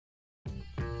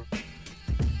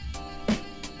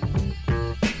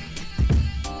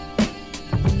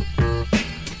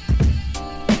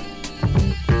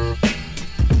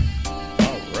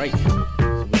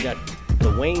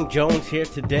Duane Jones here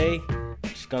today.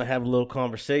 Just going to have a little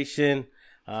conversation,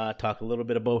 talk a little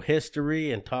bit about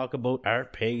history, and talk about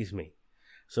Art Pays Me.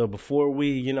 So before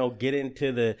we, get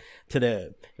into the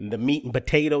meat and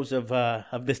potatoes of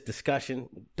this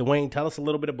discussion, Duane, tell us a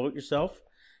little bit about yourself,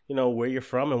 where you're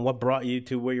from and what brought you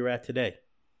to where you're at today.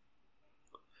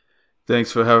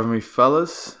 Thanks for having me,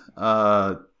 fellas.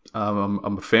 I'm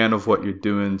a fan of what you're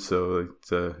doing, so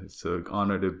it's an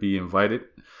honor to be invited.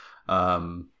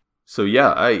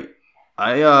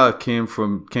 I came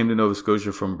to Nova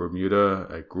Scotia from Bermuda.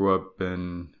 I grew up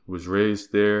and was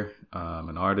raised there. I'm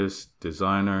an artist,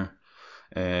 designer,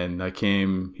 and I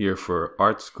came here for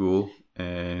art school.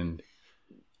 And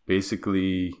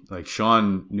basically, like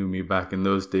Shawn knew me back in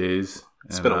those days.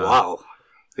 It's been a while.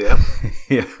 Yeah.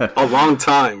 Yeah. A long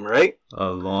time, right?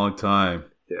 A long time.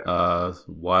 Yeah.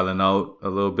 Wilding out a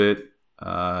little bit.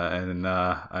 And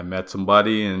I met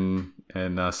somebody and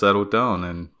settled down,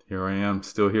 and here I am,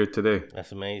 still here today.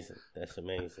 That's amazing.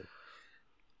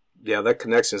 Yeah, that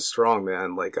connection's strong,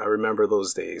 man. Like, I remember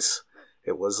those days.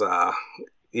 It was,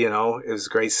 it was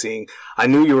great seeing. I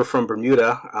knew you were from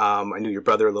Bermuda. I knew your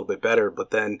brother a little bit better,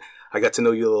 but then I got to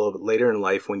know you a little bit later in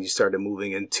life when you started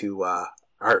moving into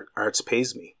Arts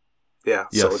Pays Me. Yeah,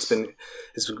 yes. So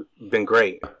it's been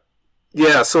great.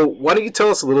 Yeah, so why don't you tell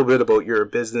us a little bit about your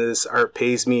business, Art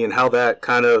Pays Me, and how that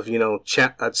kind of,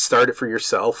 started for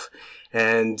yourself,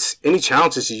 and any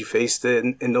challenges you faced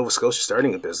in Nova Scotia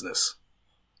starting a business?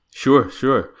 Sure.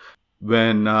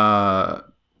 When I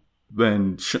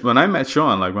met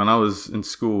Shawn, like when I was in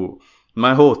school,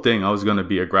 my whole thing, I was going to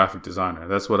be a graphic designer.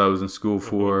 That's what I was in school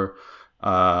for.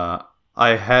 I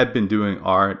had been doing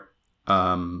art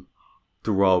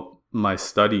throughout my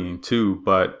studying too,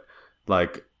 but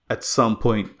like at some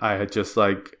point I had just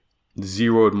like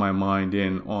zeroed my mind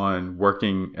in on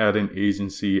working at an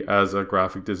agency as a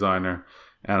graphic designer,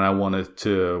 and I wanted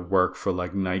to work for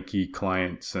like Nike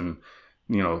clients and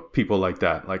people like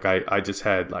that. Like I just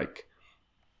had like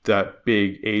that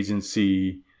big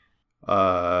agency,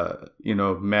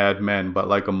 Mad Men, but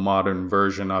like a modern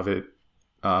version of it,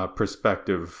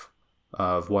 perspective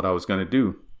of what I was going to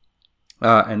do.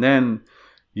 And then,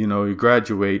 you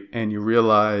graduate and you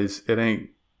realize it ain't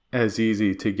as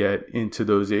easy to get into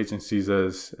those agencies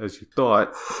as you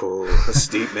thought. Oh, that's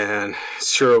deep, man.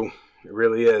 It's true. It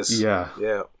really is. Yeah.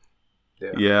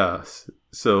 Yeah.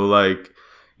 So like,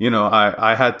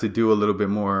 I had to do a little bit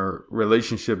more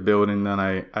relationship building than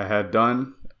I had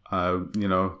done.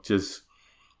 Just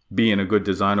being a good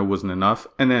designer wasn't enough.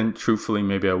 And then truthfully,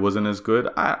 maybe I wasn't as good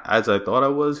as I thought I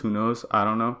was. Who knows? I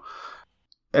don't know.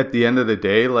 At the end of the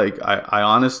day, like I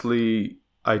honestly,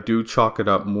 I do chalk it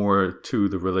up more to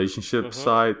the relationship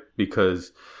side,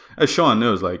 because as Shawn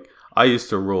knows, like I used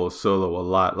to roll solo a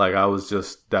lot. Like I was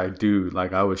just that dude.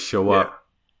 Like I would show up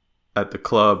at the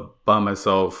club by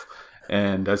myself.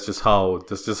 And that's just how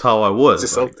I was.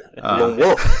 Just like, lone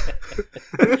wolf.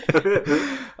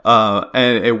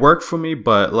 And it worked for me,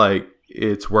 but like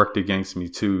it's worked against me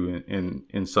too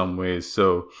in some ways.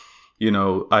 So,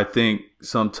 I think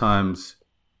sometimes,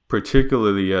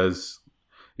 particularly as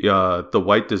the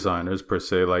white designers per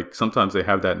se, like sometimes they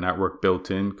have that network built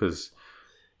in because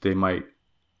they might,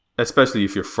 especially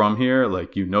if you're from here,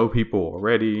 like people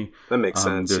already. That makes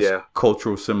sense. There's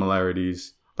cultural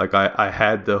similarities. Like I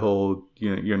had the whole,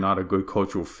 you're not a good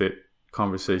cultural fit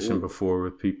conversation before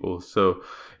with people. So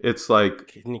it's like,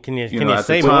 can you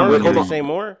say more? Can you say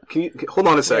more? Can you hold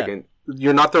on a second? Yeah.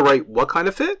 You're not the right, what kind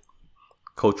of fit?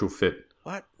 Cultural fit.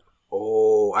 What?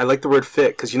 Oh, I like the word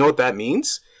fit, because you know what that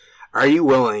means? Are you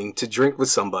willing to drink with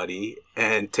somebody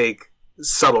and take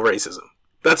subtle racism?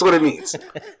 That's what it means.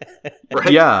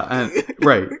 Right? Yeah. And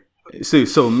right.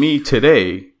 So me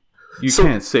today, you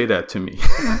can't say that to me.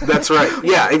 That's right.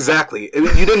 Yeah, exactly.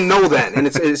 You didn't know that, and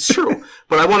it's true.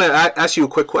 But I want to ask you a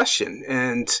quick question.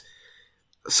 And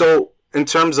so in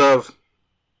terms of,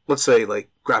 let's say, like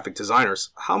graphic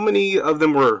designers, how many of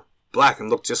them were black and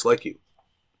looked just like you?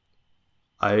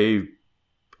 I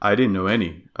didn't know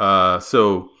any.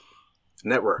 So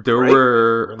network. There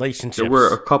were relationships. There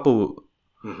were a couple.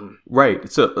 Mm-hmm.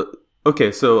 Right. So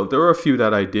okay, so there were a few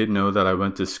that I did know that I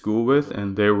went to school with,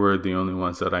 and they were the only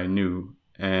ones that I knew.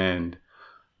 And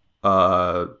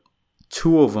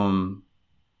two of them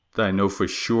that I know for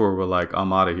sure were like,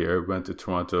 I'm out of here. Went to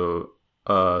Toronto.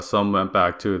 Some went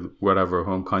back to whatever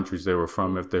home countries they were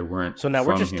from if they weren't. So now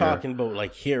we're just talking about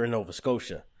like here in Nova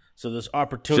Scotia. So there's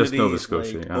opportunities Nova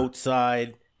Scotia, like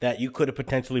outside that you could have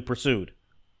potentially pursued.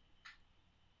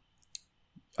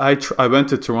 I went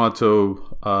to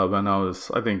Toronto when I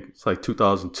was, I think it's like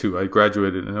 2002. I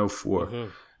graduated in 2004. Mm-hmm.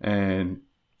 And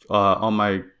on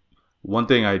my one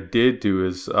thing I did do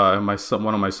is in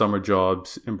one of my summer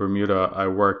jobs in Bermuda, I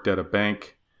worked at a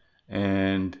bank,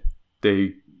 and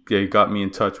they got me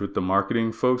in touch with the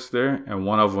marketing folks there, and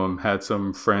one of them had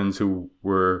some friends who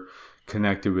were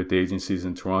connected with agencies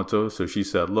in Toronto. So she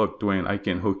said, "Look, Duane, I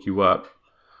can hook you up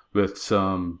with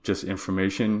some just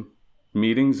information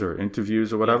meetings or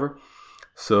interviews or whatever."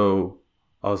 So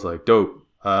I was like, dope.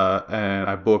 And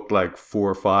I booked like 4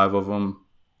 or 5 of them,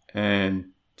 and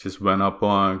just went up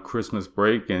on Christmas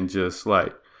break and just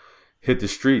like hit the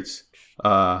streets.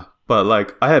 But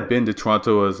like I had been to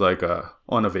Toronto as like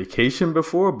on a vacation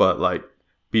before, but like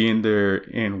being there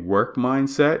in work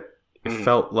mindset, it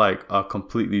felt like a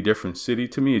completely different city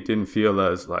to me. It didn't feel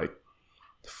as like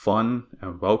fun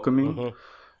and welcoming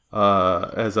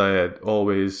as I had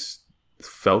always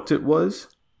felt it was.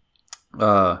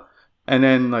 And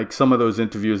then like some of those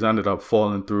interviews ended up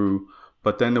falling through,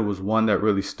 but then there was one that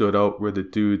really stood out where the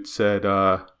dude said,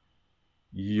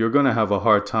 "You're going to have a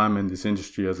hard time in this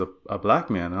industry as a black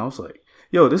man." And I was like,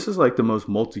 yo, this is like the most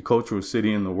multicultural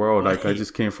city in the world. Like I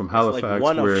just came from Halifax, like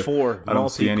one where of 4 I don't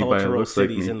see anybody that multicultural looks like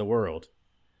cities me. in the world.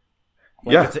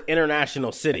 Like it's an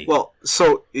international city. Well,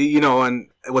 so,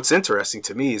 and what's interesting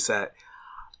to me is that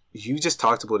you just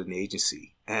talked about an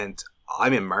agency, and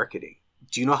I'm in marketing.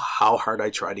 Do you know how hard I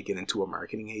tried to get into a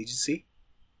marketing agency?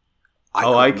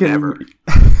 I can never.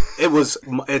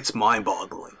 It's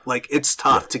mind-boggling. Like, it's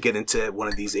tough to get into one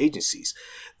of these agencies.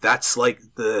 That's like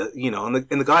and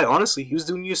the guy, honestly, he was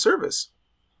doing you a service.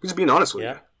 He was being honest with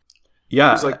you.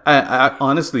 Yeah, like, I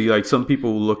honestly, like, some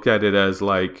people look at it as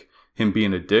like him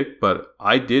being a dick, but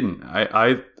I didn't.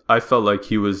 I felt like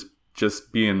he was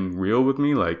just being real with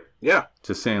me, like,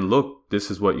 just saying, look, this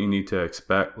is what you need to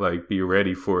expect, like, be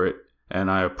ready for it. And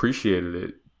I appreciated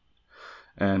it.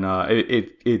 And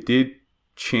it did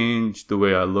change the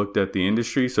way I looked at the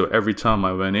industry. So every time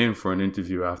I went in for an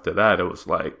interview after that, it was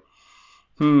like,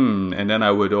 and then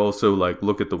I would also like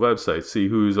look at the website, see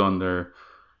who's on there,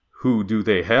 who do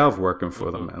they have working for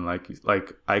them. And like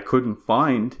I couldn't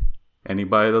find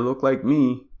anybody that looked like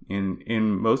me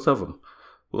in most of them.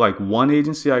 Like one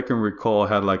agency I can recall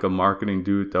had like a marketing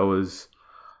dude that was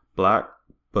black,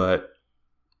 but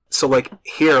so like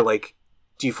here, like,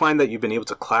 do you find that you've been able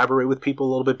to collaborate with people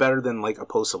a little bit better than like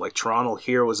opposed to like Toronto?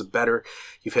 Here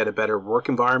you've had a better work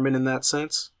environment in that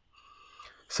sense?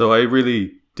 So I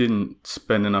really didn't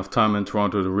spend enough time in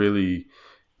Toronto to really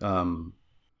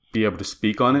be able to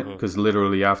speak on it, because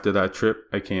literally after that trip,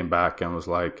 I came back and was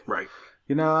like, I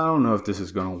don't know if this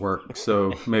is going to work.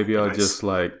 So maybe I'll just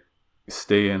like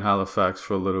stay in Halifax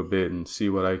for a little bit and see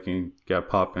what I can get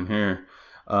popping here.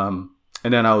 And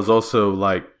then I was also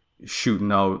like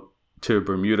shooting out to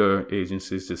Bermuda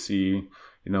agencies to see,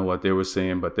 what they were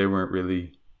saying, but they weren't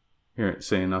really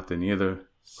saying nothing either.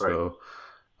 So,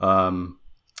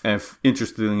 and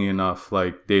interestingly enough,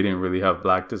 like they didn't really have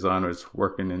black designers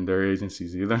working in their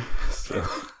agencies either. So,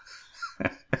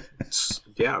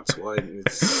 that's why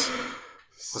it's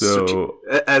so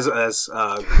as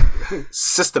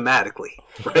systematically,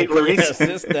 right, Laurice?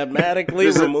 Systematically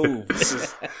removed.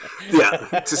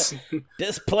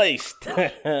 Displaced.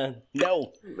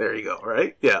 No. There you go.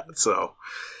 Right? Yeah. So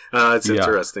it's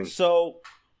interesting. So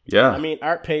I mean,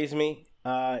 Art Pays Me.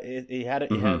 It had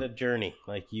a journey.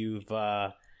 Like you've.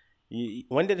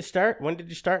 When did it start? When did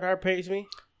you start Art Pays Me?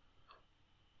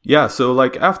 Yeah. So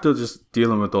like after just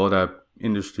dealing with all that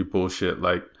industry bullshit,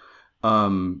 like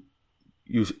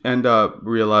you end up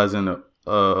realizing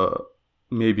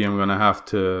maybe I'm gonna have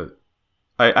to.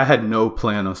 I had no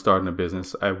plan on starting a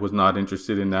business. I was not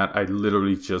interested in that. I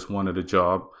literally just wanted a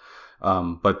job.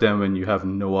 But then when you have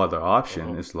no other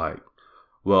option, it's like,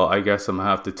 well, I guess I'm gonna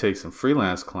have to take some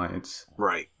freelance clients.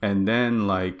 Right. And then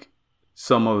like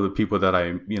some of the people that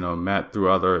I, met through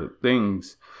other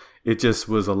things, it just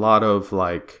was a lot of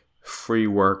like free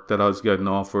work that I was getting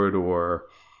offered, or,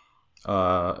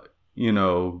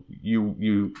 you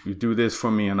do this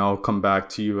for me and I'll come back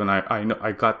to you. And I know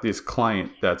I got this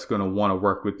client that's going to want to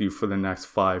work with you for the next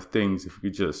 5 things if you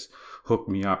just hook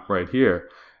me up right here.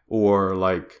 Or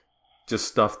like just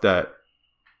stuff that,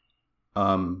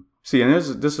 and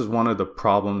this is one of the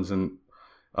problems in,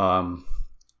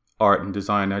 art and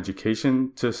design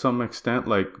education to some extent.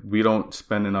 Like we don't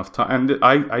spend enough time, and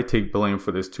I take blame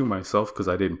for this too myself, because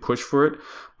I didn't push for it,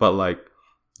 but like,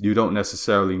 you don't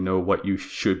necessarily know what you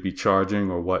should be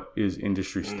charging or what is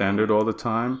industry standard all the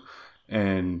time,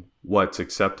 and what's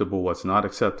acceptable, what's not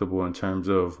acceptable in terms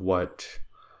of what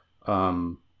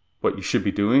you should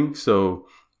be doing. So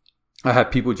I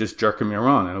had people just jerking me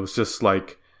around, and it was just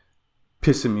like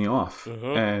pissing me off.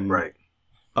 And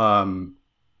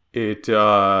it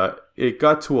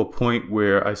got to a point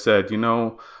where I said,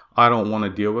 I don't want to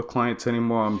deal with clients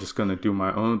anymore. I'm just going to do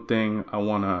my own thing. I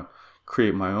want to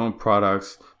create my own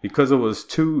products, because it was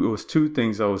two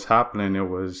things that was happening. It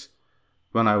was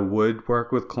when I would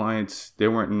work with clients, they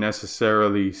weren't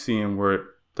necessarily seeing where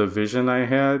the vision I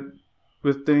had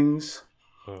with things.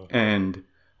 And,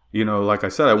 you know, like I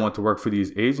said, I want to work for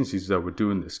these agencies that were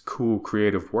doing this cool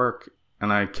creative work,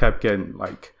 and I kept getting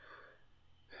like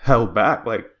held back.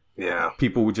 Like,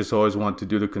 people would just always want to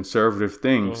do the conservative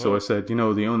thing. So I said, you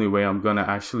know, the only way I'm going to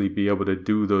actually be able to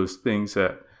do those things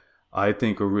that I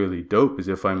think are really dope is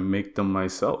if I make them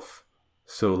myself.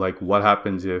 So like, what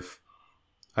happens if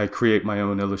I create my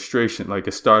own illustration? Like,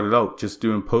 it started out just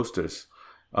doing posters.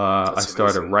 I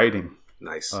started writing.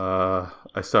 Nice. I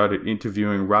started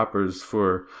interviewing rappers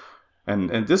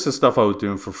and this is stuff I was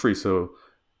doing for free. So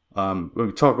when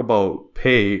we talk about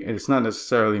pay, it's not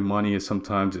necessarily money.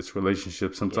 Sometimes it's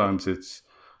relationships. Sometimes it's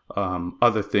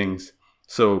other things.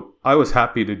 So I was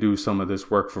happy to do some of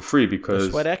this work for free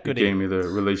because it gave me the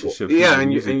relationship.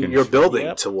 And you're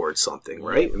building towards something,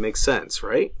 right? It makes sense,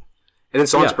 right? And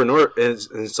it's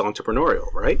entrepreneurial,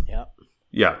 right? Yeah.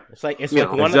 Yeah. It's like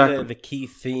one of the key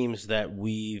themes that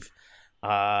we've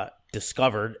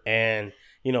discovered, and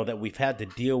you know, that we've had to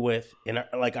deal with in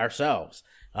ourselves.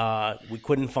 We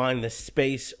couldn't find the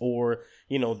space or,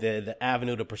 you know, the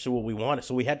avenue to pursue what we wanted,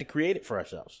 so we had to create it for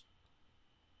ourselves.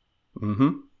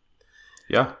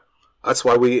 Yeah. That's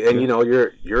why you know,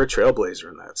 you're a trailblazer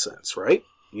in that sense, right?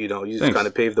 You know, you just kind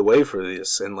of paved the way for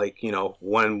this. And like, you know,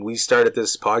 when we started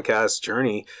this podcast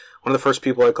journey, one of the first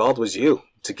people I called was you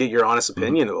to get your honest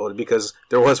opinion about it, because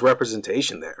there was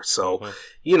representation there. So,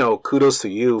 you know, kudos to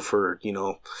you for, you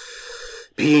know,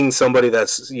 being somebody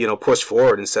that's, you know, pushed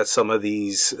forward and set some of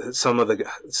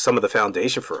the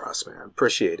foundation for us, man.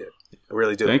 Appreciate it. I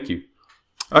really do. Thank you.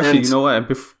 Actually, you know what?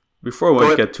 Before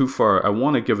we get too far, I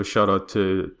want to give a shout out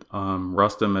to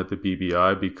Rustam at the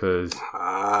BBI, because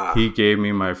he gave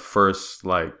me my first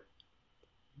like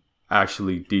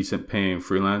actually decent paying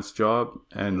freelance job,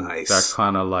 and that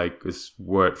kind of like is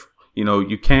what, you know,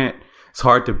 it's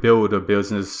hard to build a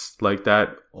business like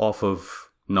that off of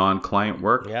non-client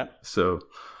work. Yeah. So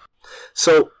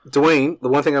Duane, the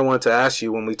one thing I wanted to ask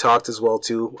you when we talked as well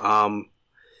too,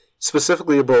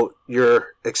 specifically about your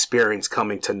experience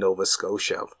coming to Nova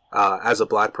Scotia as a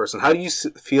Black person, how do you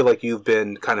feel like you've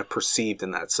been kind of perceived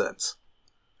in that sense?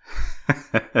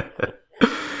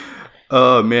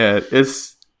 Oh man,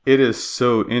 it is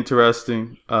so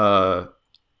interesting.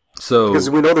 Because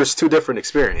we know there's two different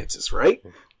experiences, right?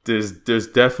 There's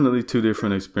definitely two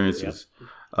different experiences.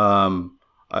 Yep.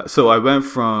 So I went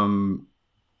from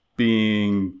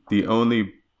being the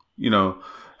only, you know,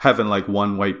 having like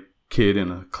one white kid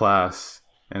in a class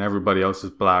and everybody else is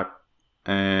Black,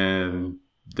 and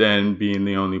then being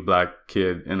the only Black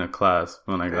kid in a class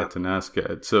when I got to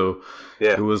NASCAD. So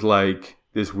it was like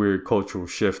this weird cultural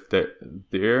shift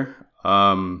there.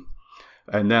 And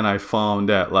then I found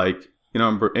that, like, you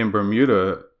know, in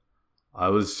Bermuda, I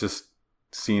was just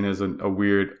seen as a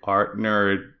weird art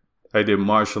nerd. I did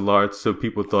martial arts, so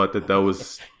people thought that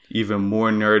was even more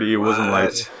nerdy. It wasn't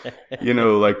like, you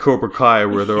know, like Cobra Kai,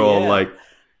 where they're all like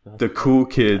the cool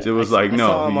kids. It was like, I no.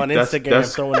 saw him on Instagram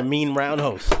that's throwing a mean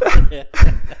roundhouse.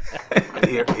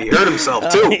 He hurt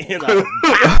himself too.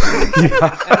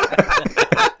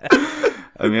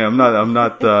 I mean, I'm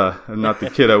not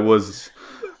the kid I was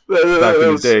back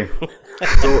in the day.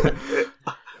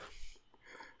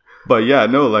 But yeah,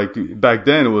 no, like back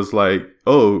then it was like,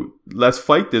 oh, let's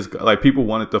fight this guy. Like people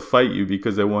wanted to fight you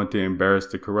because they wanted to embarrass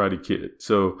the Karate Kid.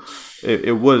 So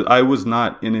I was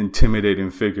not an intimidating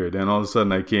figure. Then all of a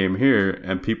sudden I came here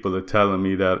and people are telling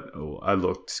me that I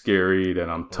look scary, that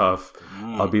I'm tough.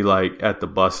 I'll be like at the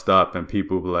bus stop and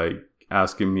people be like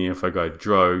asking me if I got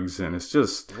drugs, and it's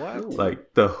just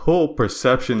like the whole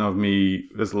perception of me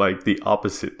is like the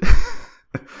opposite.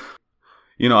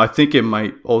 You know, I think it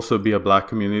might also be a Black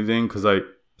community thing, because I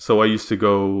used to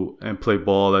go and play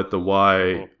ball at the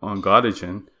Y on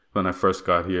Gottingen when I first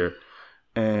got here,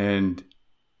 and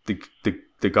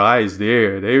the guys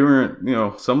there, they weren't, you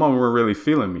know, some of them weren't really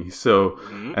feeling me. So,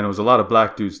 and there was a lot of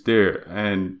Black dudes there,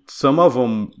 and some of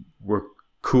them were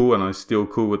cool, and I'm still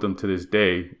cool with them to this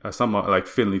day. Some like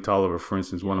Finley Tolliver, for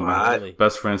instance, one of my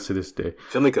best friends to this day.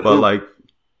 Finley could like,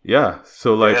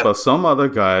 so like, but some other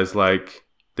guys, like,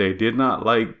 they did not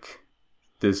like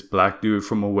this Black dude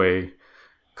from away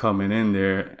coming in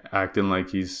there acting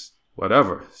like he's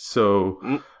whatever.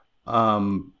 So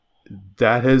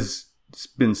that has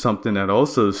been something that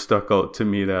also stuck out to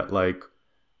me, that like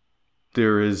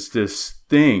there is this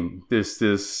thing,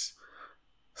 this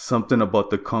something about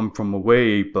the come from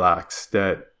away Blacks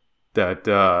that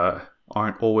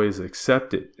aren't always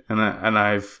accepted. And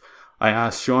I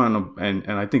asked Shawn,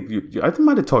 and I think I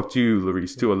might have talked to you,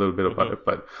 Laurice, too, a little bit about it,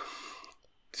 but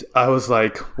I was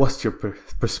like, what's your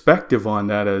perspective on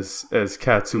that as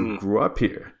cats who grew up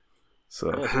here? So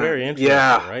it's very interesting,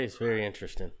 right? It's very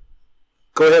interesting.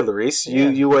 Go ahead, Laurice.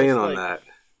 You weigh in on that.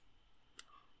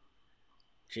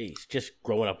 Geez, just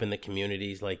growing up in the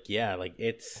communities, like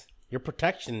it's you're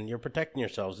protecting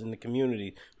yourselves in the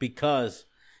community because,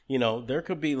 there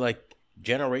could be like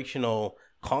generational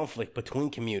conflict between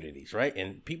communities, right?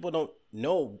 And people don't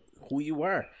know who you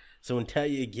are. So until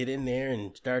you get in there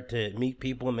and start to meet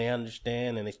people and they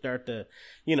understand and they start to,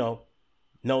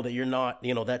 know that you're not,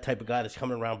 that type of guy that's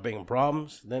coming around bringing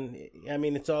problems, then,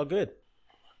 it's all good.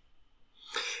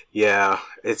 Yeah,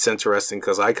 it's interesting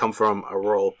because I come from a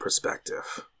rural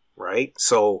perspective, right?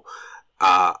 So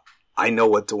I know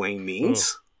what Duane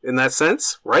means in that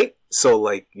sense, right? So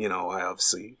I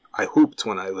hooped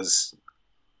when I was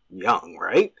young,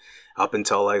 right? Up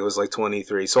until I was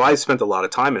 23. So I spent a lot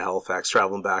of time in Halifax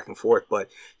traveling back and forth, but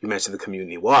you mentioned the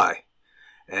community Y.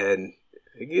 And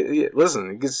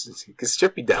listen, it gets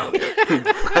chippy down here,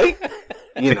 right?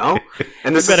 And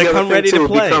this is the other thing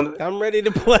too. I'm ready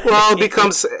to play. Well, it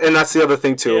becomes, and that's the other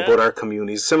thing too about our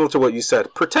communities, similar to what you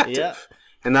said, protective. Yeah.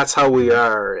 And that's how we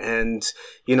are. And,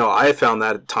 I found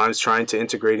that at times trying to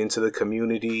integrate into the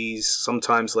communities,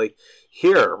 sometimes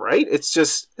here, right? It's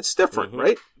different,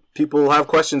 right? People have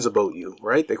questions about you,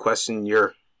 right? They question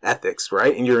your ethics,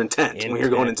 right? And your intent when you're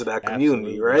going into that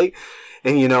community, right?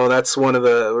 And, that's one of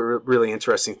the really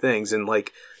interesting things. And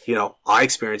I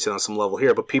experience it on some level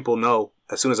here, but people know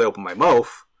as soon as I open my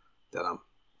mouth that I'm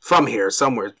from here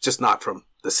somewhere, just not from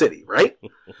the city, right?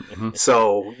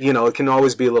 So, it can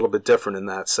always be a little bit different in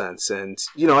that sense. And,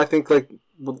 I think the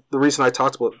reason I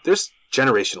talked about, there's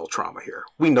generational trauma here.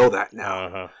 We know that now.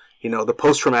 Uh-huh. The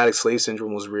post-traumatic slave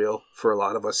syndrome was real for a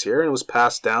lot of us here and it was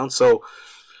passed down. So,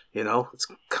 it's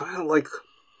kind of like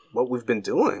what we've been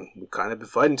doing. We've kind of been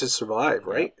fighting to survive,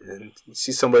 right? And you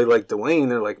see somebody like Duane,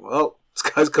 they're like, well,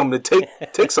 this guy's coming to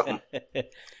take something.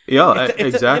 Yeah,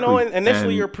 exactly.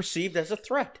 Initially you're perceived as a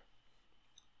threat.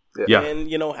 Yeah. And,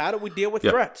 how do we deal with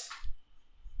threats?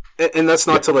 And that's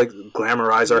not to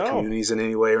glamorize our communities in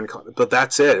any way, but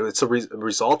that's it. It's a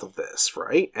result of this,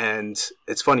 right? And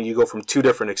it's funny, you go from two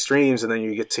different extremes and then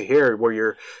you get to here where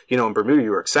you're, in Bermuda,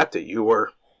 you were accepted. You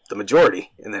were the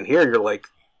majority. And then here you're like,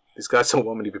 these guys don't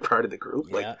want me to be part of the group.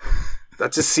 Yeah.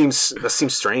 That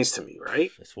seems strange to me, right?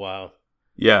 It's wild.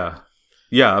 Yeah.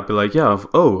 Yeah, I'd be like,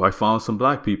 I found some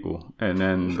black people. And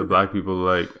then the black people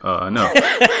are like, no.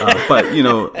 But,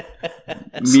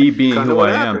 me being who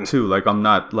I am, too, I'm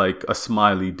not a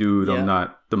smiley dude. Yeah. I'm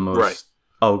not the most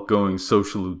outgoing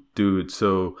social dude.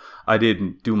 So I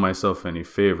didn't do myself any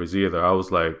favors either. I was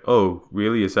like, oh,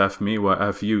 really? It's F me? Well,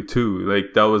 F you, too.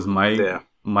 That was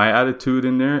my attitude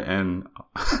in there. And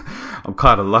I'm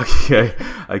kind of lucky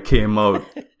I came out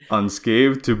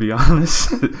unscathed, to be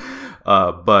honest. And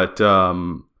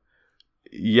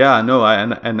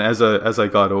as I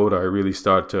got older, I really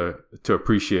started to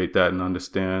appreciate that and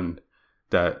understand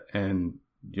that, and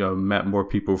met more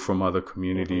people from other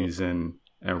communities and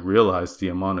realized the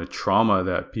amount of trauma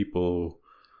that people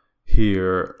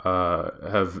here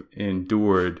have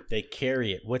endured. They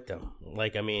carry it with them.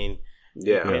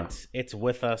 It's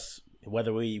with us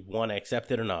whether we want to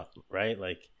accept it or not, right?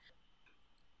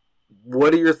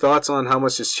 What are your thoughts on how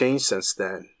much has changed since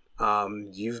then?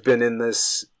 You've been in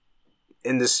this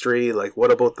industry.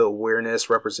 What about the awareness,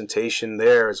 representation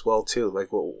there as well too?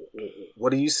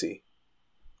 What do you see?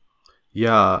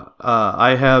 Yeah,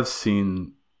 I have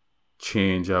seen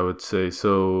change, I would say.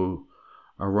 So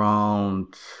I've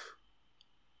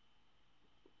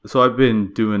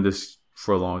been doing this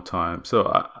for a long time.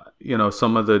 So,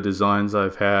 some of the designs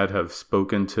I've had have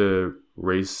spoken to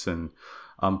race, and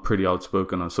I'm pretty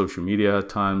outspoken on social media at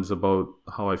times about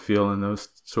how I feel and those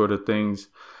sort of things.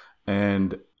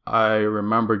 And I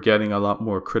remember getting a lot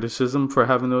more criticism for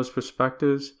having those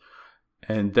perspectives.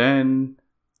 And then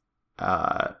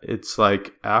it's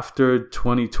after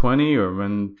 2020, or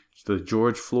when the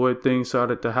George Floyd thing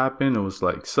started to happen, it was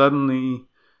suddenly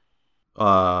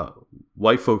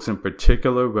white folks in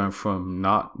particular went from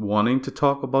not wanting to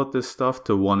talk about this stuff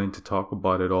to wanting to talk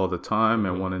about it all the time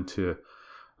and wanting to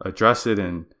address it,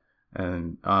 and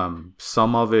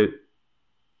some of it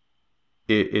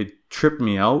tripped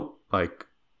me out.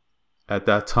 At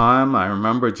that time, I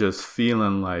remember just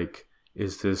feeling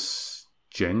is this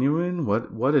genuine?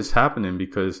 What is happening?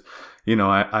 Because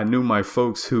I knew my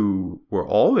folks who were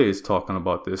always talking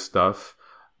about this stuff,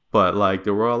 but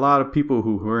there were a lot of people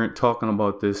who weren't talking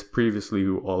about this previously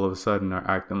who all of a sudden are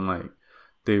acting like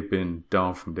they've been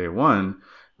down from day one,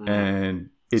 and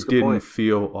That's it a good didn't point.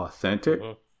 feel authentic.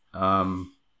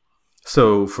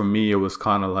 So for me, it was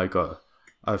kind of like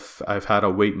I've had a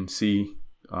wait and see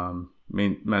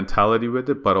mentality with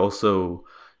it, but also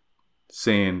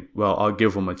saying, well, I'll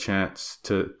give them a chance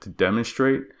to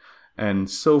demonstrate. And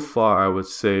so far, I would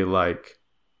say like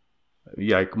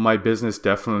my business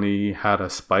definitely had a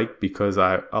spike because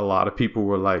a lot of people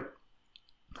were like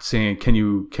saying, can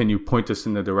you point us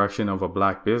in the direction of a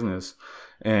Black business?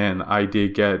 And I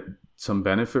did get some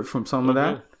benefit from some of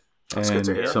that. That's good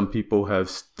to hear. Some people have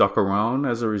stuck around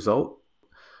as a result.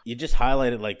 You just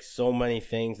highlighted like so many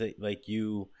things that like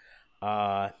you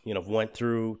went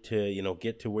through to,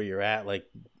 get to where you're at, like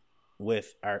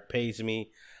with Art Pays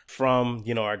Me. From,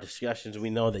 our discussions, we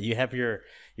know that you have your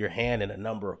hand in a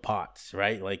number of pots,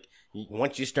 right? Like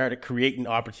once you started creating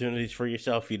opportunities for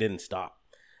yourself, you didn't stop.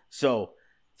 So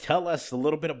tell us a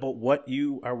little bit about what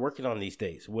you are working on these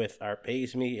days with Art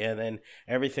Pays Me, and then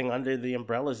everything under the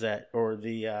umbrellas or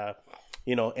the,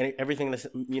 everything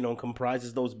that,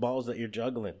 comprises those balls that you're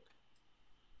juggling.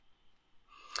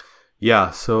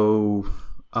 Yeah. So,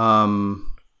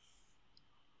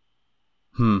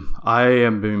 I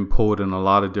am being pulled in a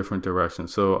lot of different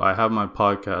directions. So I have my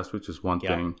podcast, which is one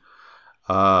thing.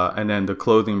 And then the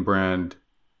clothing brand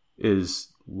is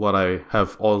what I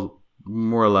have all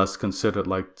more or less considered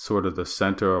like sort of the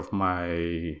center of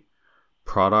my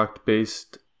product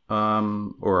based,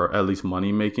 or at least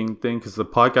money making thing. Because the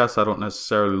podcast, I don't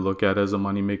necessarily look at as a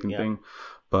money making thing,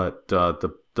 but,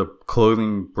 the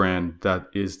clothing brand, that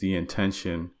is the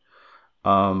intention.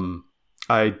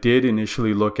 I did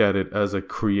initially look at it as a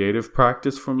creative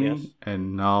practice for me,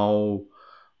 and now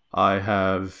I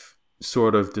have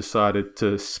sort of decided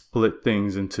to split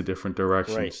things into different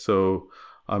directions. Right. So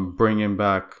I'm bringing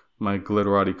back my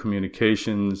Glitterati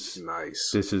Communications.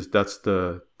 Nice. That's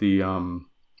the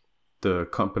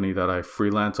company that I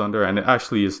freelance under, and it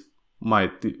actually is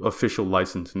the official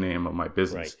license name of my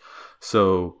business. Right.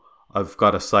 So I've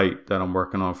got a site that I'm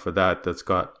working on for that. That's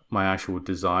got my actual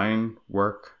design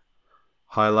work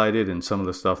highlighted and some of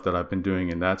the stuff that I've been doing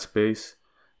in that space.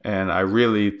 And I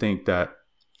really think that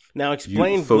now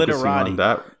explain Glitterati.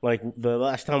 That, like the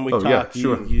last time we talked,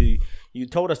 sure. you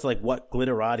told us like what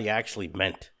Glitterati actually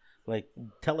meant. Like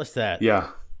tell us that. Yeah.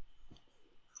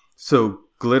 So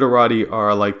Glitterati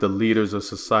are like the leaders of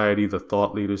society, the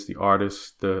thought leaders, the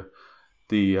artists, the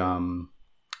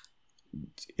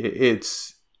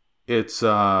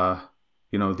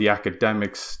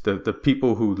academics, the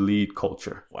people who lead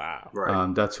culture. Wow.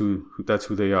 Right. That's who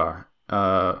they are.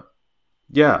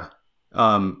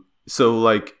 So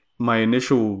like my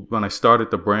initial, when I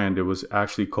started the brand, it was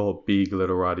actually called Be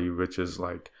Glitterati, which is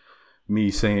like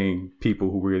me saying people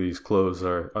who wear these clothes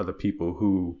are the people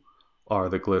who are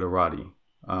the Glitterati.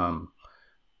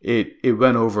 It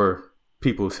went over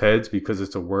people's heads because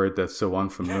it's a word that's so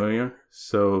unfamiliar.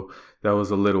 So that was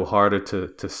a little harder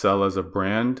to sell as a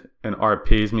brand. And Art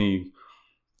Pays Me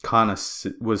kind of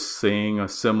was saying a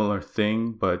similar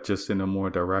thing, but just in a more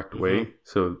direct way.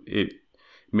 So it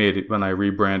made it, when I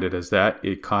rebranded as that,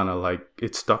 it kind of like,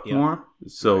 it stuck more.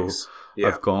 So nice.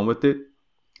 I've gone with it.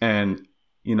 And,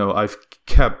 I've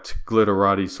kept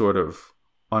Glitterati sort of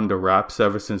under wraps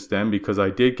ever since then, because I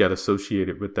did get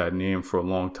associated with that name for a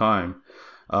long time.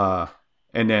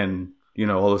 And then,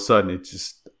 all of a sudden it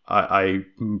just, I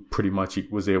pretty much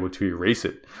was able to erase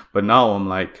it. But now I'm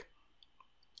like,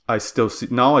 I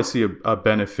see a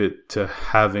benefit to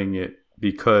having it,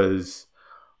 because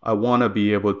I want to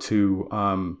be able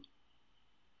to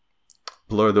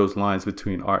blur those lines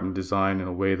between art and design in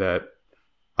a way that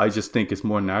I just think is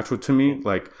more natural to me.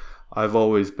 Like I've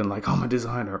always been like, I'm a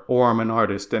designer or I'm an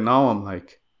artist. And now I'm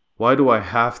like, why do I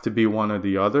have to be one or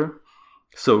the other?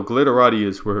 So Glitterati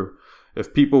is where,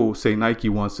 if people say Nike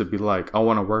wants to be like, I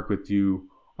want to work with you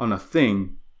on a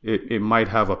thing, it might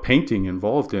have a painting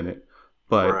involved in it,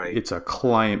 but it's a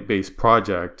client-based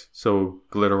project. So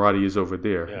Glitterati is over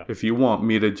there. Yeah. If you want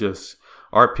me to just,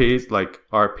 Art Pays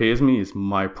Me is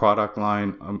my product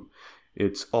line.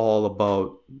 It's all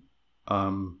about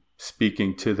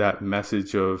speaking to that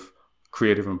message of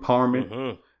creative empowerment.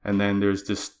 Mm-hmm. And then there's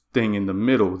this thing in the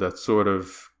middle that's sort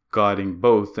of guiding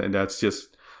both, and that's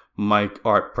just my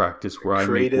art practice where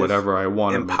creative I make whatever I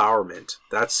want. Empowerment.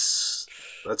 That's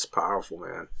powerful,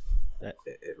 man.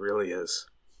 It really is.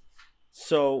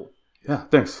 So yeah,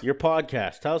 thanks. Your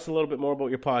podcast. Tell us a little bit more about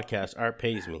your podcast, Art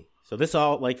Pays Me. So this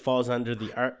all like falls under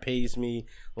the Art Pays Me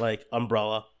like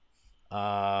umbrella.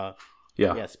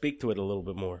 Yeah. Speak to it a little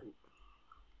bit more.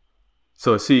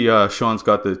 So I see Shawn's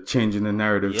got the Changing the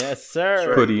Narrative Yes,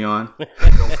 sir. hoodie on.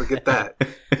 Don't forget that.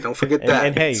 Don't forget that.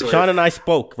 And hey, Shawn and I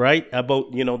spoke, right,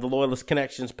 about, the Loyalist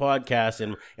Connections podcast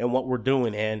and what we're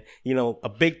doing. And, a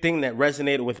big thing that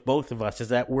resonated with both of us is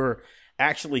that we're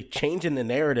actually changing the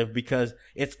narrative because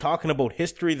it's talking about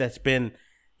history that's been,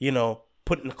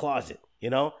 put in the closet.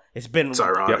 It's been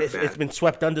ironic, it's been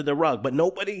swept under the rug, but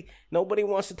nobody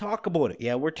wants to talk about it.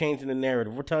 Yeah, we're changing the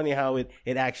narrative. We're telling you how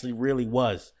it actually really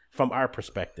was from our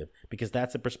perspective, because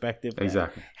that's a perspective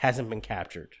that hasn't been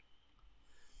captured.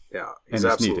 Yeah, he's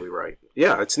absolutely right.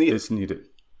 Yeah, it's needed. It's needed.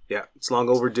 Yeah, it's long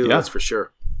overdue. That's for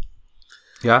sure.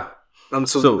 Yeah.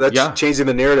 So that's Changing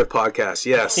the Narrative podcast.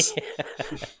 Yes.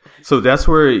 So that's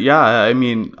where, I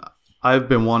mean, I've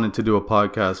been wanting to do a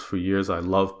podcast for years. I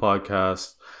love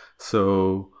podcasts.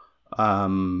 So,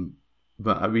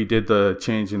 but we did the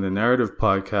Changing the Narrative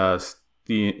podcast.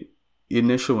 The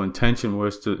initial intention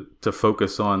was to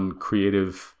focus on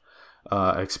creative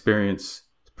experience,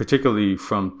 particularly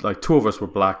from, like, two of us were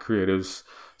Black creatives.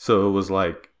 So it was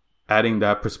like adding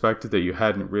that perspective that you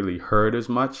hadn't really heard as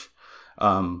much.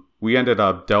 We ended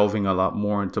up delving a lot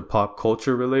more into pop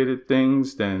culture related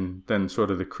things than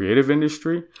sort of the creative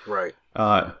industry. Right.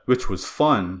 Which was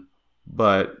fun.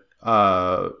 But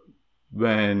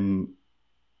when,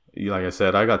 like I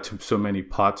said, I got so many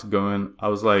pots going, I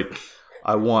was like,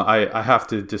 I have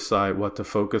to decide what to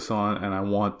focus on, and I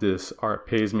want this Art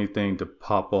Pays Me thing to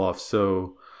pop off.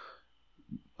 So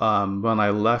when I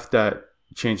left that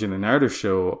Changing the Narrative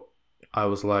show, I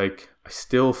was like, I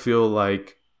still feel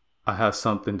like I have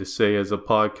something to say as a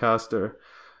podcaster.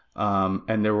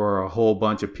 And there were a whole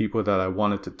bunch of people that I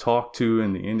wanted to talk to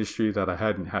in the industry that I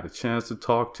hadn't had a chance to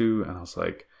talk to. And I was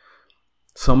like,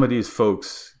 some of these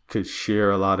folks could share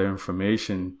a lot of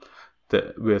information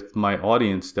that with my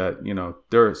audience that,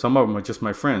 some of them are just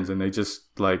my friends, and they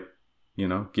just like,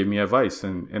 give me advice,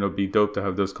 and it'll be dope to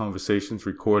have those conversations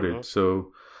recorded. Mm-hmm.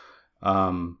 So,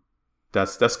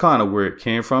 that's kind of where it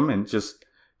came from. And just,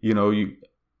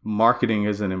 marketing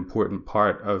is an important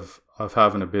part of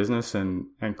having a business, and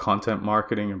content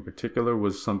marketing in particular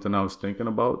was something I was thinking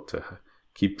about to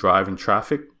keep driving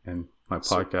traffic, and my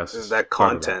podcast is that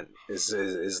content is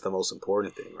the most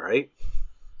important thing, right?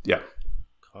 Yeah.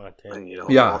 Content.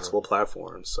 And multiple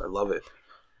platforms. I love it.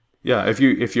 Yeah, if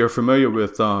you're familiar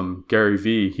with Gary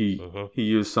Vee, he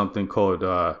used something called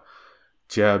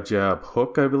jab jab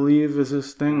hook, I believe is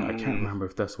his thing. I can't remember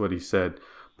if that's what he said,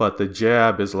 but the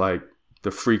jab is like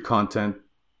the free content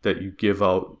that you give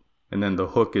out, and then the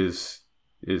hook is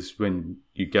when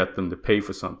you get them to pay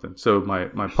for something. So my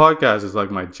podcast is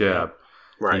like my jab,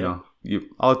 right?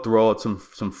 I'll throw out some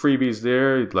freebies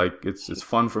there. Like it's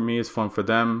fun for me, it's fun for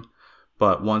them.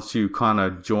 But once you kind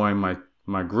of join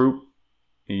my group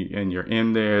and you're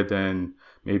in there, then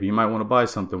maybe you might want to buy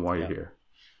something while you're here.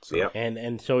 So, yeah.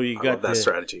 And so you got that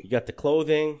strategy. You got the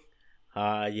clothing,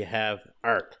 you have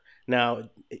art.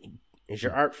 Now, is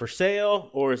your art for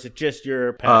sale, or is it just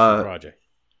your passion project?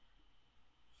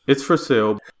 It's for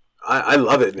sale. I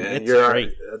love it, man. It's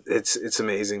great. It's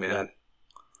amazing, man.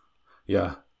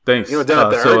 Yeah. Thanks. Down at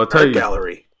the art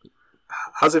gallery.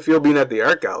 How's it feel being at the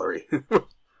art gallery?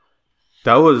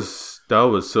 That was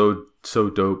so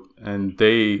dope, and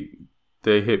they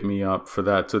hit me up for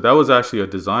that. So that was actually a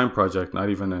design project,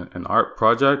 not even an art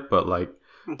project, but like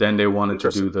then they wanted to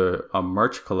do a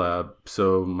merch collab.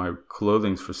 So my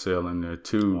clothing's for sale in there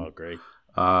too. Oh, great.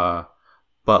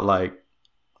 But like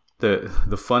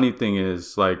the funny thing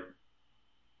is, like,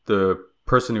 the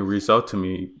person who reached out to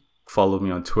me followed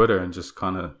me on Twitter and just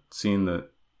kind of seen the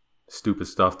stupid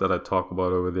stuff that I talk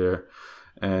about over there,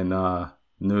 and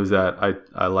knew that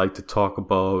I like to talk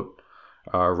about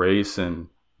race,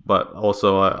 but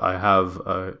also I have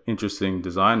an interesting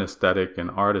design aesthetic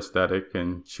and art aesthetic,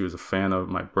 and she was a fan of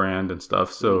my brand and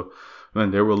stuff. So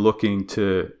when they were looking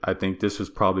to, I think this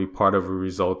was probably part of a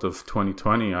result of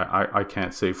 2020. I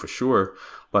can't say for sure,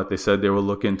 but they said they were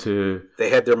looking to.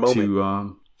 They had their moment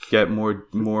to get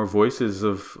more voices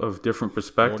of different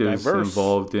perspectives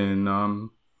involved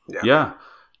in. Yeah.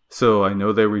 So I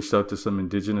know they reached out to some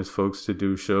indigenous folks to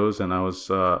do shows, and I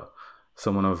was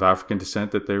someone of African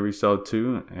descent that they reached out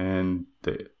to, and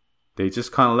they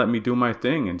just kind of let me do my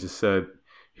thing and just said,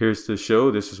 here's the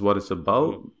show, this is what it's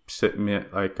about.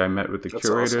 I met with the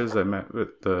curators, awesome. I met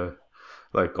with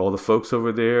all the folks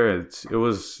over there. It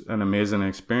was an amazing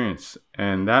experience,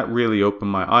 and that really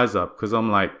opened my eyes up, because I'm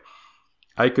like,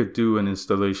 I could do an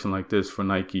installation like this for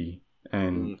Nike,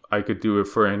 and I could do it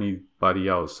for anybody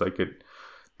else. I could.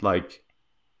 Like,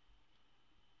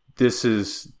 this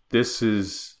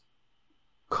is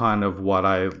kind of what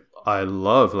I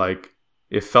love. Like,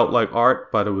 it felt like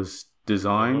art, but it was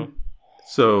design.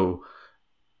 So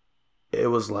it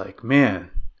was like,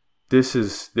 man, this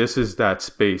is that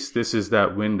space. This is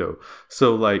that window.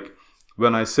 So like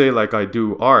when I say like I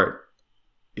do art,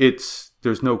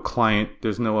 there's no client,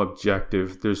 there's no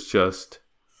objective. There's just,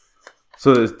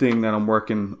 so the thing that I'm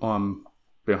working on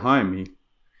behind me,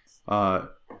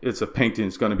 it's a painting.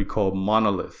 It's going to be called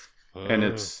Monolith. And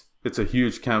it's a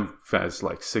huge canvas,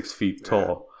 like 6 feet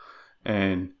tall.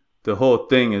 And the whole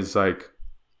thing is like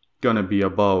going to be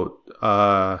about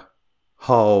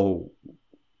how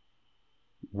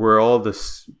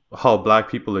how Black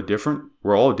people are different.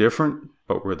 We're all different,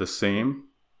 but we're the same.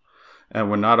 And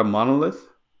we're not a monolith.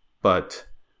 But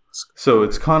so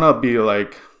it's kind of be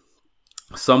like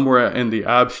somewhere in the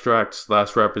abstract /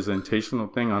 representational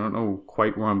thing. I don't know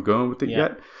quite where I'm going with it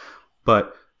yet.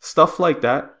 But stuff like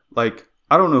that, like,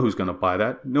 I don't know who's going to buy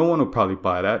that. No one will probably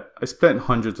buy that. I spent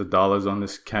hundreds of dollars on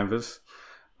this canvas.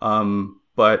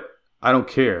 But I don't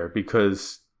care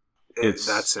because it's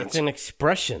an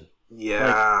expression.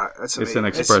 Yeah, like, it's an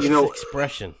expression. It's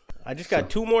expression. I just got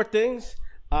two more things.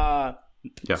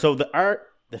 So the art,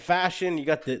 the fashion, you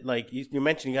got the, like you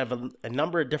mentioned, you have a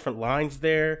number of different lines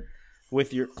there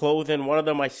with your clothing. One of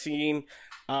them I seen,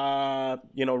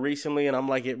 recently, and I'm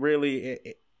like,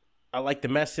 I like the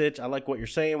message. I like what you're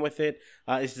saying with it.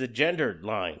 It's the gendered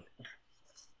line.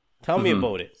 Tell me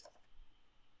about it.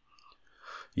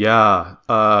 Yeah.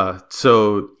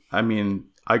 So, I mean,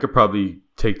 I could probably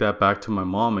take that back to my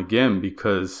mom again,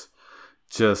 because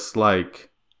just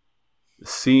like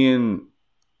seeing,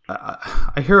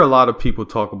 I hear a lot of people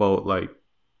talk about like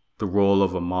the role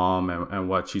of a mom and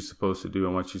what she's supposed to do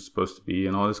and what she's supposed to be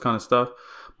and all this kind of stuff.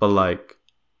 But like,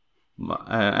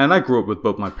 and I grew up with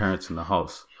both my parents in the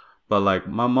house, but like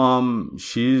my mom,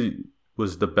 she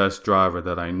was the best driver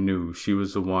that I knew. She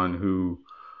was the one who,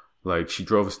 like, she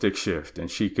drove a stick shift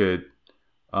and she could,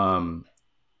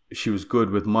 she was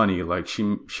good with money. Like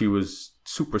she was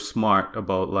super smart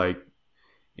about like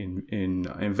in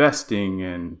investing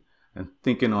and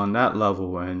thinking on that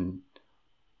level. And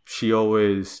she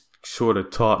always sort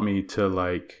of taught me to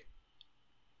like,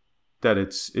 that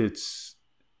it's,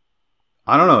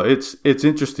 I don't know. It's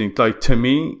interesting. Like to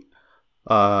me,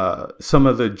 some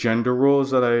of the gender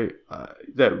roles that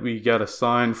that we get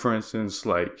assigned, for instance,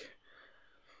 like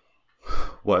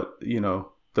what,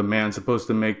 the man's supposed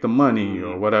to make the money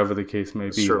or whatever the case may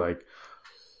be. Sure. Like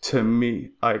to me,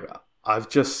 I've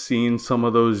just seen some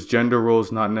of those gender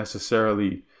roles not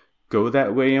necessarily go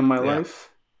that way in my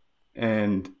life.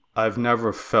 And I've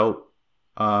never felt,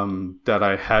 that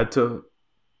I had to,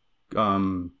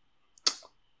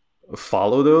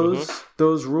 follow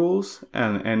those rules.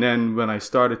 And then when I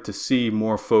started to see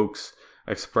more folks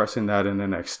expressing that in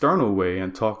an external way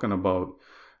and talking about,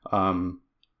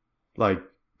 like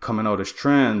coming out as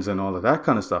trans and all of that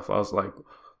kind of stuff, I was like,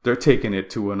 they're taking it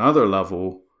to another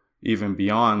level, even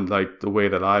beyond like the way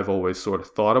that I've always sort of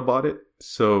thought about it.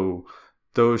 So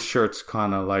those shirts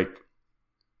kind of like,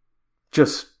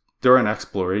 just, they're an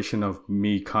exploration of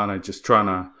me kind of just trying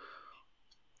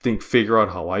to figure out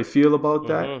how I feel about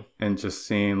that, and just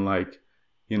saying like,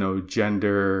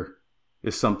 gender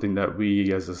is something that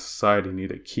we as a society need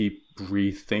to keep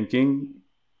rethinking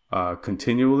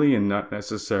continually, and not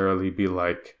necessarily be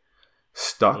like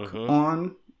stuck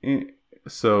on.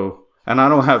 So, and I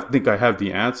don't think I have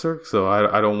the answer, so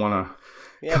I don't want to.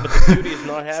 Yeah, but the beauty is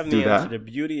not having the answer. The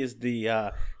beauty is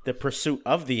the pursuit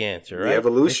of the answer, right? The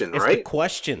evolution, it's right? The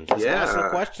questions. It's asking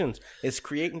questions. It's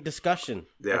creating discussion.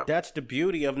 Yeah. Like, that's the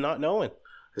beauty of not knowing.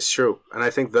 It's true. And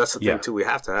I think that's the thing, too. We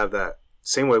have to have that,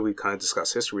 same way we kind of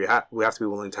discuss history, we have to be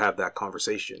willing to have that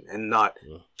conversation and not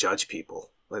judge people.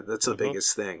 Like, that's the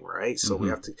biggest thing, right? So we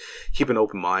have to keep an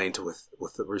open mind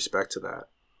with respect to that.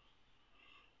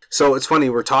 So it's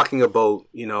funny, we're talking about,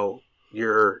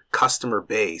 your customer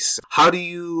base. How do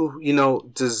you,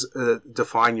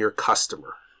 define your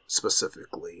customer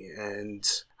specifically, and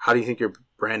how do you think your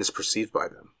brand is perceived by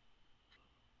them?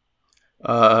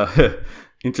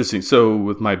 Interesting. So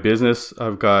with my business,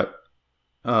 I've got,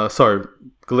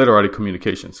 Glitterati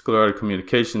Communications. Glitterati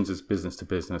Communications is business to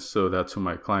business. So that's who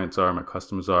my clients are, my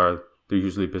customers are. They're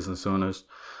usually business owners.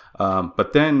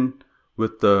 But then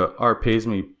with the Art Pays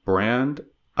Me brand,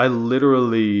 I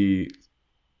literally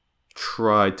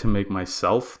tried to make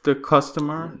myself the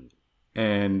customer.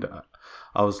 And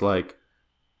I was like,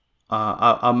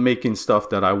 I'm making stuff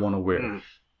that I want to wear.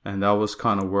 And that was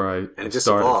kind of where I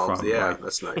started evolved. From. Yeah, like,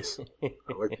 that's nice.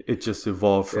 It just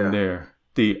evolved from there.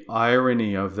 The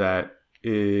irony of that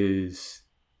is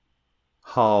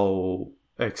how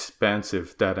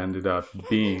expensive that ended up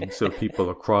being. So people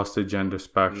across the gender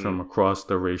spectrum, across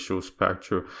the racial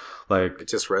spectrum, like, it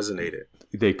just resonated.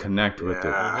 They connect with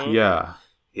it. Yeah.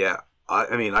 Yeah.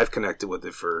 I mean, I've connected with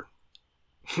it for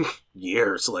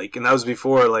years, like, and that was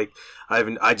before, like,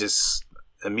 I just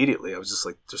immediately, I was just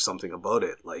like, there's something about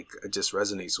it. Like, it just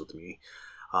resonates with me,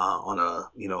 on a,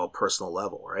 a personal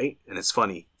level. Right. And it's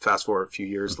funny, fast forward a few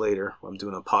years later, I'm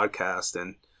doing a podcast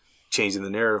and changing the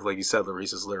narrative. Like you said,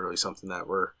 Laurice, is literally something that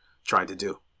we're trying to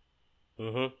do.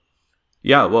 Mm-hmm.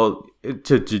 Yeah, well,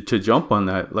 to jump on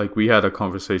that, like we had a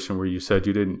conversation where you said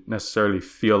you didn't necessarily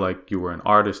feel like you were an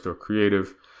artist or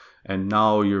creative, and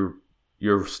now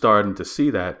you're starting to see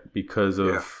that because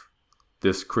of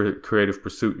this creative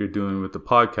pursuit you're doing with the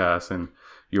podcast and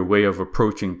your way of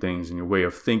approaching things and your way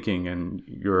of thinking and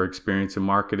your experience in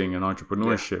marketing and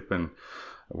entrepreneurship and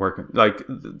working. Like,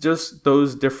 just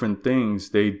those different things,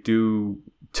 they do,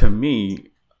 to me,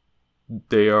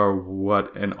 they are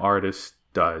what an artist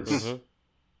does. Mm-hmm.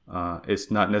 It's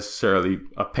not necessarily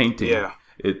a painting. Yeah.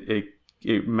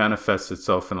 It manifests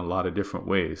itself in a lot of different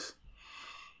ways.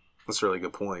 That's a really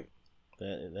good point.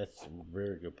 That's a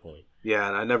very good point. Yeah,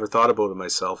 and I never thought about it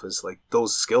myself as like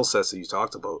those skill sets that you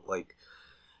talked about, like,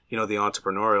 the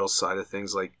entrepreneurial side of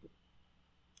things. Like,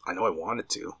 I know I wanted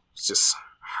to. It's just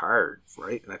hard,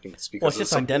 right? And I think it's because it's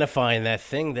just identifying that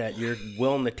thing that you're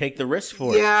willing to take the risk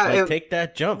for. Yeah, like, take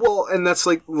that jump. Well, and that's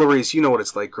like, Laurice, you know what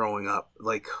it's like growing up.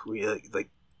 Like,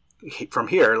 from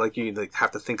here, like, you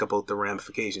have to think about the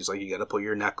ramifications. Like, you got to put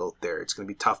your neck out there. It's going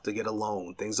to be tough to get a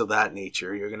loan, things of that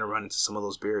nature. You're going to run into some of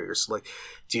those barriers. So, like,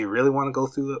 do you really want to go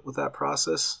through with that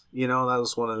process? That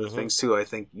was one of the things too. I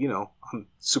think, I'm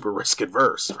super risk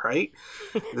adverse, right?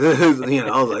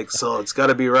 Like, so it's got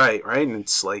to be right? And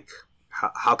it's like,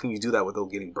 how can you do that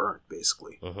without getting burnt,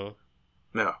 basically? Mm-hmm.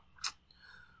 Yeah.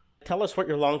 Tell us what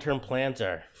your long-term plans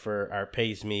are for Art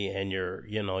Pays Me and your,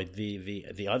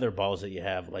 the other balls that you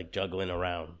have, like, juggling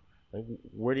around. Like,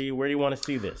 where do you want to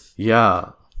see this?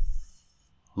 Yeah,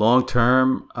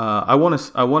 long-term, I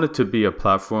want it to be a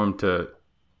platform to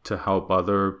help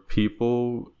other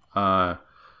people.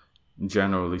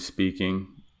 Generally speaking,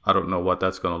 I don't know what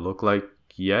that's going to look like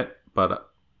yet, but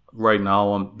right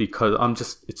now,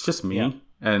 it's just me,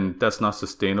 and that's not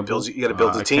sustainable. You got to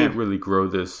build a team. I can't really grow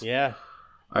this. Yeah.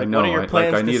 I know. What are your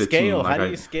plans I need to scale? a team. How do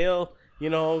you scale,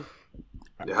 how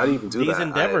do you even do these that?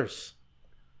 endeavors?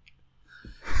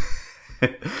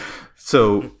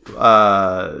 So,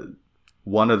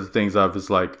 one of the things I was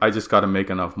like, I just got to make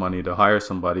enough money to hire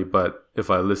somebody. But if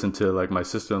I listen to, like, my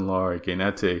sister-in-law or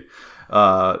Gainette, you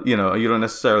don't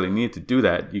necessarily need to do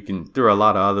that. There are a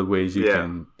lot of other ways you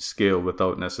can scale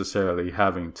without necessarily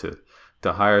having to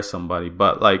hire somebody.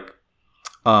 But, like,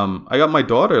 I got my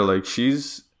daughter, like,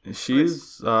 she's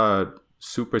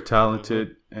super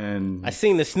talented, and I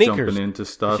seen the sneakers. Jumping into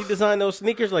stuff. Did she designed those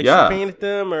sneakers, like, she painted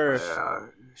them, or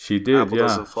she did. Apple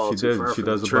doesn't fall she too did. far She from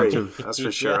does the a tree. bunch of. That's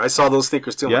for sure. I saw those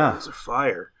sneakers too. Yeah, those are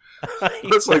fire.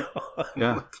 It's like,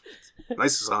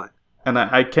 nice design. And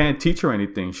I can't teach her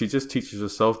anything. She just teaches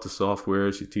herself the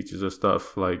software. She teaches her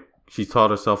stuff. Like, she taught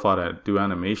herself how to do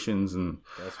animations and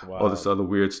all this other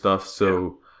weird stuff.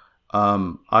 So,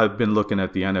 I've been looking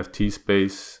at the NFT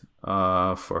space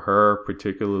for her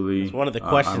particularly. It's one of the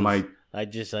questions. I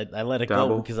let it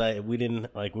dabble. go because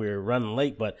we were running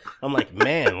late, but I'm like,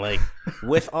 man, like,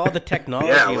 with all the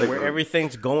technology and where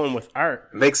everything's going with art,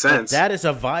 it makes sense. Like, that is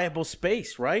a viable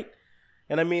space, right?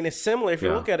 And I mean, it's similar. If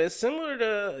you look at it, it's similar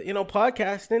to,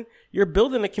 podcasting. You're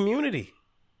building a community.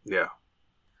 Yeah.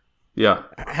 Yeah.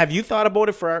 Have you thought about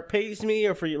it for Art Pays Me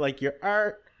or for your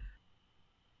art?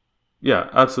 Yeah,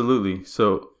 absolutely.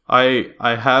 So I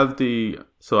have a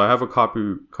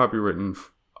copywritten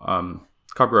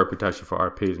copyright protection for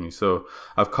Art Pays Me. So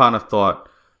I've kind of thought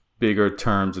bigger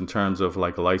terms in terms of,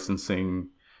 like, licensing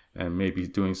and maybe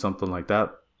doing something like that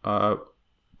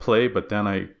play. But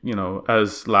then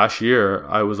as last year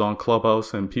I was on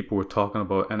Clubhouse and people were talking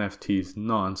about NFTs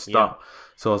nonstop. Yeah.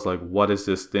 So I was like, what is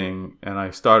this thing? And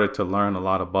I started to learn a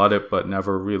lot about it, but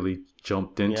never really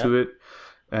jumped into it.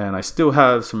 And I still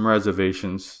have some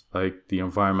reservations, like the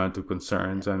environmental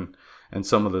concerns and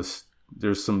some of this.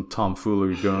 There's some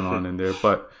tomfoolery going on in there,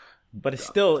 but it's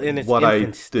still in its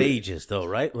infant stages, though,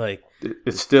 right? Like,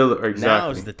 it's still exactly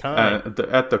now's the time.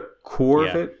 At the core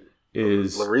of it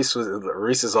is Laurice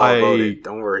is all about it.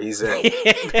 Don't worry, he's in.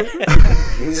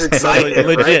 He's excited.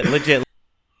 Legit.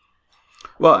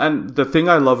 Well, and the thing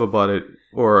I love about it,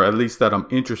 or at least that I'm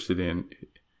interested in,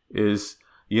 is,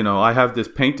 I have this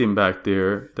painting back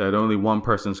there that only one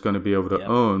person's going to be able to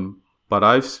own. But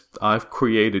I've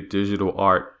created digital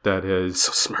art that has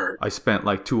so smart. I spent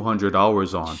like 200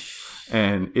 hours on,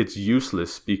 and it's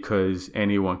useless because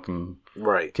anyone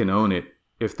can own it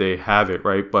if they have it,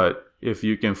 right? But if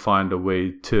you can find a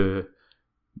way to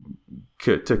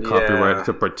to copyright it,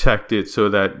 to protect it, so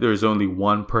that there's only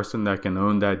one person that can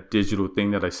own that digital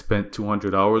thing that I spent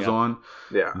 200 hours on,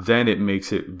 then it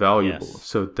makes it valuable.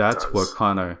 So that's what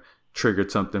kind of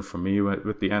triggered something for me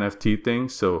with the NFT thing.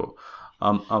 So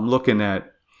I'm looking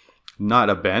at not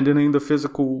abandoning the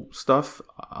physical stuff.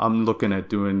 I'm looking at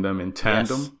doing them in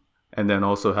tandem, and then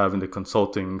also having the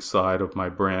consulting side of my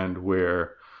brand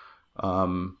where,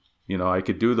 I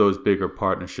could do those bigger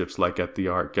partnerships like at the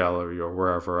art gallery or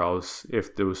wherever else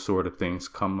if those sort of things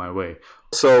come my way.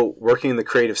 So working in the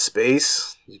creative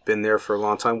space, you've been there for a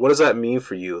long time. What does that mean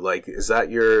for you? Like, is that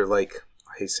your, like,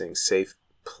 I hate saying safe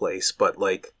place, but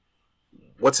like,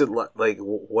 what's it like?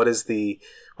 What does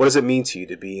it mean to you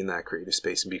to be in that creative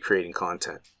space and be creating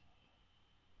content?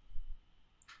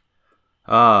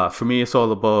 For me, it's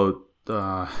all about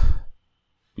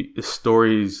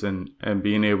stories and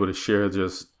being able to share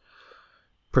just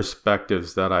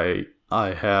perspectives that I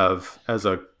have as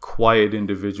a quiet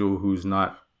individual who's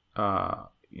not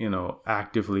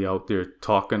actively out there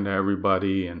talking to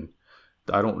everybody, and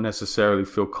I don't necessarily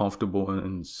feel comfortable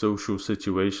in social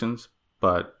situations.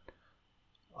 But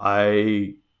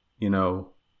I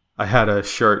had a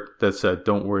shirt that said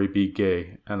 "Don't worry, be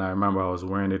gay," and I remember I was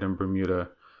wearing it in Bermuda,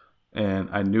 and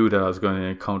I knew that I was going to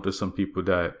encounter some people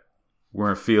that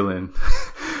weren't feeling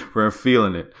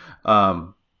it.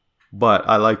 But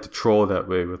I like to troll that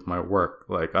way with my work.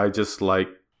 Like, I just like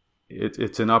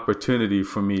it's an opportunity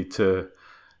for me to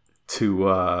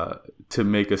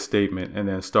make a statement and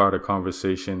then start a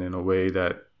conversation in a way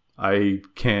that I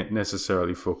can't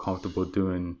necessarily feel comfortable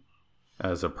doing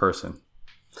as a person.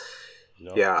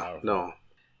 No.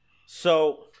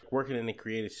 So, working in the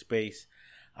creative space,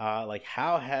 like,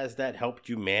 how has that helped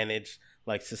you manage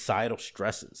like societal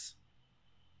stresses?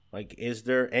 Like, is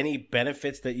there any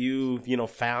benefits that you've,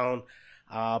 found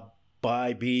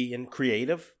by being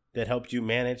creative that helped you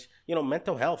manage,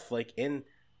 mental health, like, in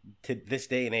to this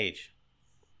day and age?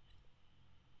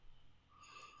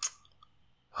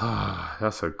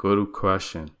 That's a good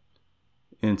question.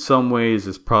 In some ways,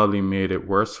 it's probably made it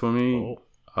worse for me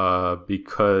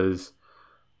because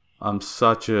I'm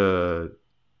such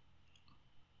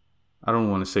I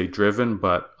don't want to say driven,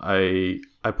 but I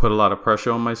put a lot of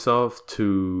pressure on myself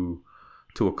to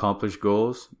accomplish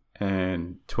goals.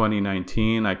 And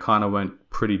 2019, I kind of went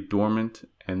pretty dormant.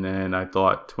 And then I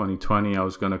thought 2020, I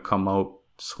was going to come out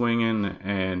swinging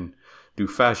and do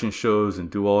fashion shows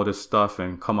and do all this stuff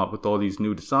and come up with all these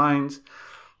new designs.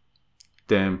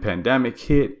 Then pandemic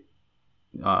hit.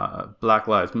 Black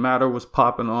Lives Matter was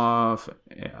popping off.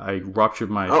 I ruptured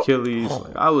my Achilles.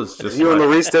 I was just you and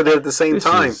Laurice did it at the same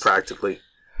time, practically.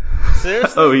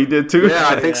 Seriously? Oh, he did too? Yeah,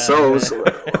 I think so.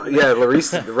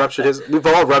 Laurice ruptured his. We've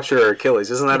all ruptured our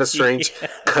Achilles. Isn't that a strange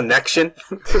connection?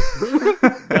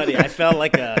 Buddy, I felt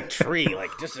like a tree,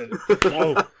 like just a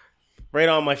boom, right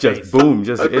on my face. Just boom,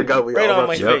 just right on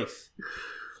my face.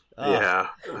 Yeah,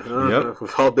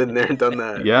 we've all been there and done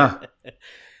that. Yeah.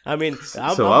 I mean,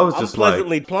 I'm just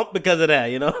pleasantly plump because of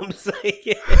that, you know what I'm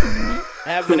saying? I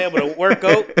haven't been able to work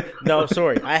out. No,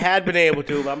 sorry. I had been able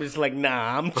to, but I'm just like,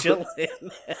 nah, I'm chilling.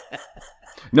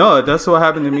 No, that's what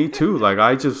happened to me too. Like,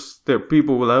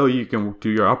 people were like, oh, you can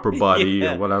do your upper body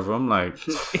or whatever. I'm like,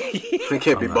 I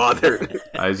can't be bothered.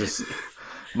 I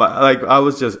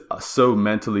was just so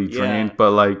mentally drained.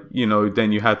 But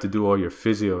then you had to do all your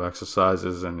physio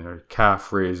exercises and your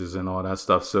calf raises and all that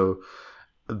stuff. So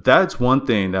that's one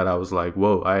thing that I was like,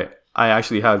 whoa, I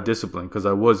actually have discipline because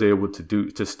I was able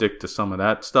to stick to some of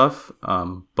that stuff.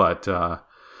 But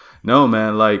no,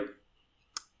 man, like,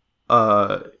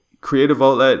 creative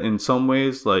outlet in some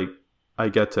ways, like, I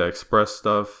get to express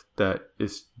stuff that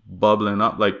is bubbling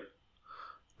up, like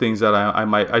things that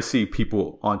I see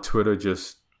people on Twitter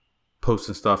just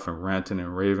posting stuff and ranting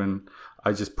and raving.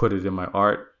 I just put it in my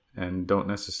art and don't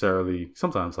necessarily,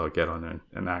 sometimes I'll get on there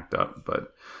and act up,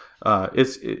 but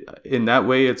in that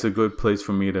way, it's a good place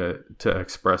for me to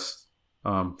express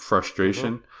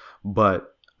frustration,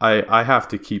 but I have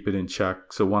to keep it in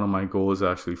check. So one of my goals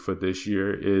actually for this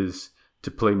year is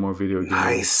to play more video games.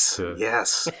 Nice.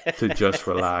 To just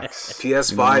relax.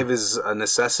 PS5 is a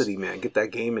necessity, man. Get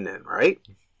that gaming in, right?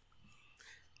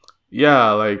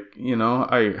 Yeah, like,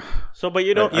 I. So, but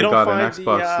you don't find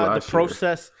the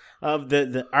process of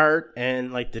the art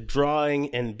and like the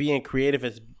drawing and being creative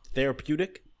as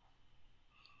therapeutic?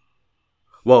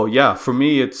 Well, yeah, for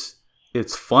me, it's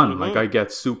fun. Like, I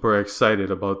get super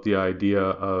excited about the idea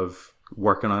of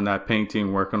working on that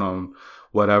painting, working on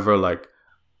whatever. Like,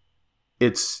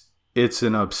 it's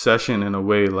an obsession in a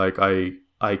way. Like,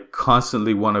 I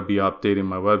constantly want to be updating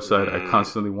my website. I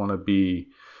constantly want to be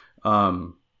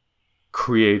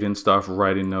creating stuff,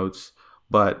 writing notes.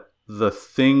 But the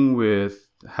thing with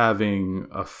having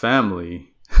a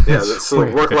family, yeah, so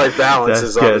work-life balance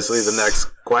is obviously the next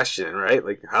question, right?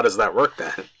 Like, how does that work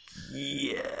then?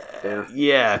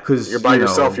 Yeah, because you're by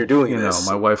yourself, you're doing this.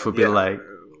 My wife would be like,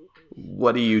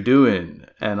 "What are you doing?"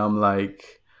 And I'm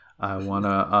like, "I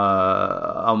wanna,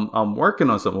 I'm working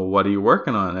on something." What are you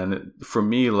working on? And for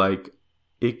me, like,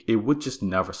 it would just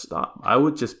never stop. I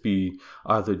would just be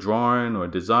either drawing or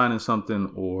designing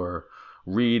something or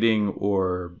reading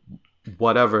or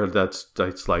whatever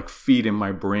that's like feeding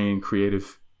my brain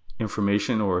creative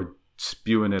information or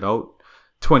spewing it out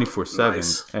 24/7.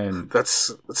 Nice. And that's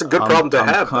a good problem to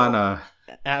have. Kinda,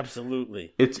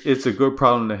 absolutely. It's a good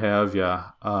problem to have,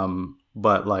 yeah.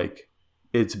 But like,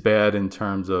 it's bad in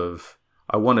terms of,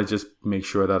 I want to just make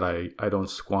sure that I don't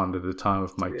squander the time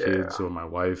with my kids or my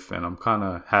wife. And I'm kind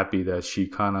of happy that she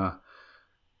kind of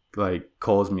like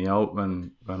calls me out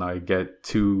when I get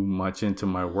too much into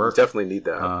my work. Definitely need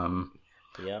that.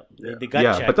 The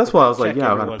gut check. But that's why I was like, I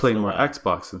gotta play more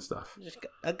Xbox and stuff. Just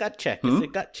a gut check. It's a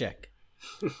gut check.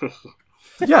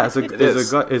 Yeah,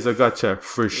 it's a gut check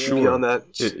for sure. Beyond that,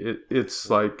 it's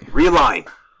like realign.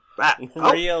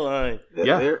 Realign.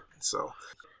 Yeah.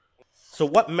 So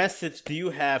what message do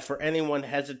you have for anyone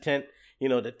hesitant,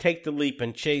 to take the leap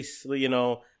and chase,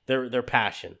 their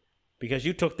passion? Because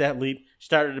you took that leap,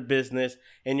 started a business,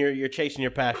 and you're chasing your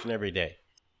passion every day.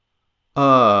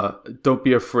 Don't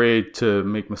be afraid to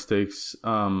make mistakes.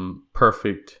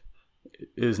 Perfect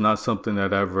is not something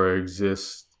that ever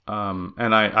exists.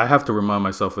 And I have to remind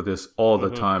myself of this all the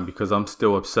time because I'm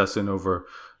still obsessing over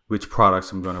which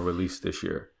products I'm going to release this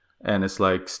year. And it's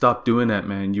like, stop doing that,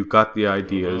 man. You got the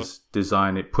ideas,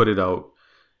 design it, put it out.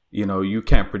 You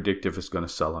can't predict if it's going to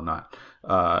sell or not.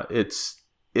 It's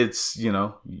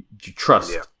you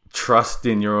trust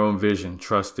in your own vision,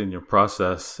 trust in your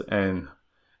process, and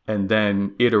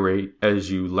then iterate as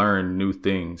you learn new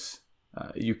things.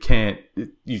 You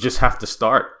just have to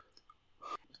start.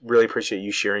 Really appreciate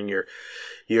you sharing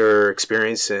your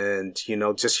experience and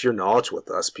just your knowledge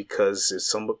with us, because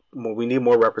we need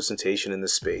more representation in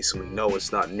this space, and we know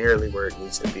it's not nearly where it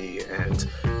needs to be. And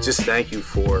just thank you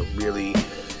for really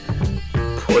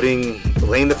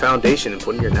laying the foundation and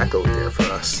putting your neck out there for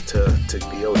us to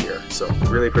be out here. So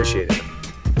really appreciate it.